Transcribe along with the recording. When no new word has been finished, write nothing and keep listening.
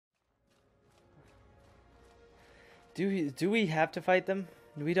Do we have to fight them?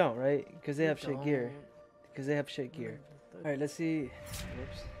 We don't, right? Because they We have shit gear. don't. Because they have shit gear. Alright, let's see.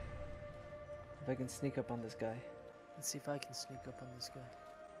 Whoops. If I can sneak up on this guy. Let's see if I can sneak up on this guy.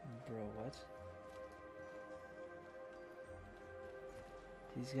 Bro, what?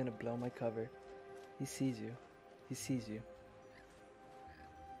 He's gonna blow my cover. He sees you. He sees you.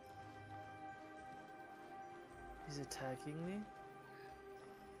 He's attacking me?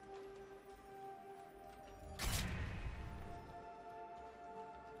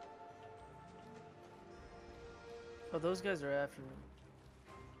 Oh, those guys are after me.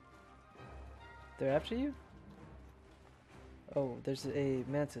 They're after you? Oh, there's a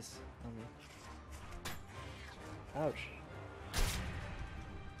mantis on me. Ouch.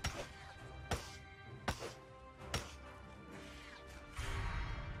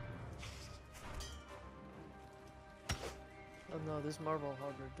 Oh no, this marble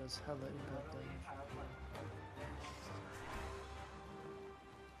harbor does hella impact damage.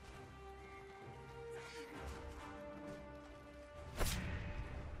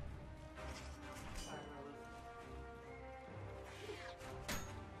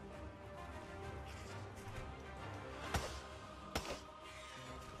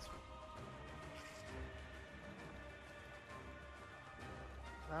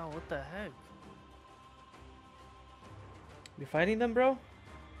 Wow, what the heck? You fighting them, bro?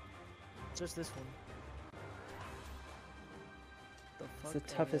 Just this one. The It's fuck? the Oh,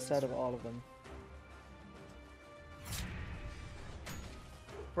 yeah, toughest this out of one. all of them.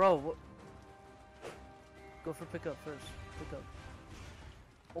 Bro, what? Go for pickup first. Pickup.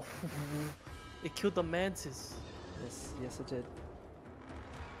 Oh, it killed the mantis. Yes, it did.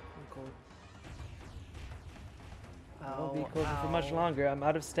 I'm cold. I won't be Ow, cold for much ow. longer. I'm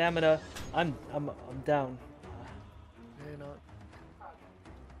out of stamina. I'm down. No, you're not.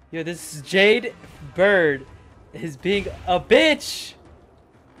 Yo, this Jade Bird is being a bitch.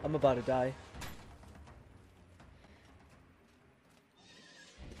 I'm about to die.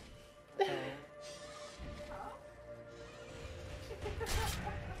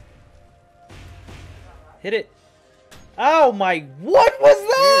 Hit it. Oh my, what was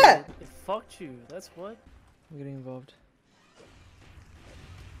that? It fucked you. That's what. I'm getting involved.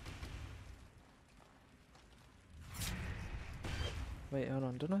 Wait, hold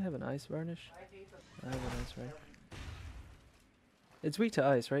on. Don't I have an ice varnish? I have an ice varnish. It's weak to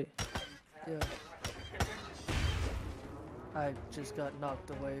ice, right? Yeah. I just got knocked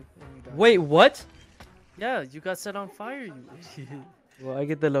away and you died. Wait, what? Yeah, you got set on fire, you idiot. Well, I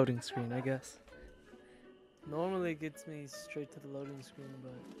get the loading screen, I guess. Normally it gets me straight to the loading screen,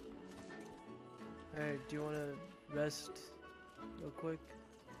 but... Alright, do you want to rest real quick?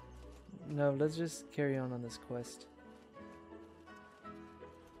 No, let's just carry on this quest.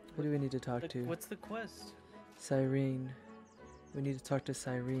 Who do we need to talk to? What's the quest? Cyrene. We need to talk to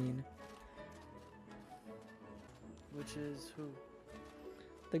Cyrene. Which is who?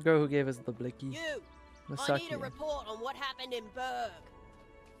 The girl who gave us the blicky. You! I Masaki. need a report on what happened in Berg.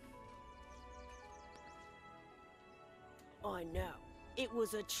 I know. It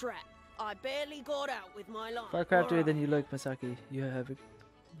was a trap. I barely got out with my life. Far craftier than you look, Masaki. You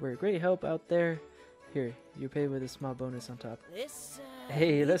were a great help out there. Here, you're paid with a small bonus on top. This,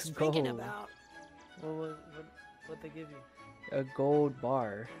 Hey, needs let's thinking go. about. What they give you? A gold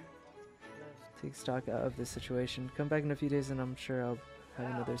bar. Nice. Take stock out of the situation. Come back in a few days and I'm sure I'll have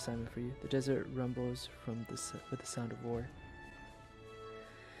another assignment for you. The desert rumbles from with the sound of war.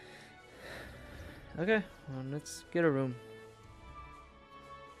 Okay, well, let's get a room.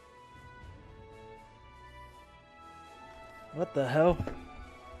 What the hell?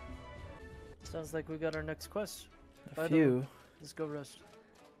 Sounds like we got our next quest. By A the way, few. let's go rest.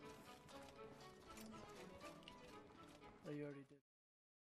 Oh, you already did.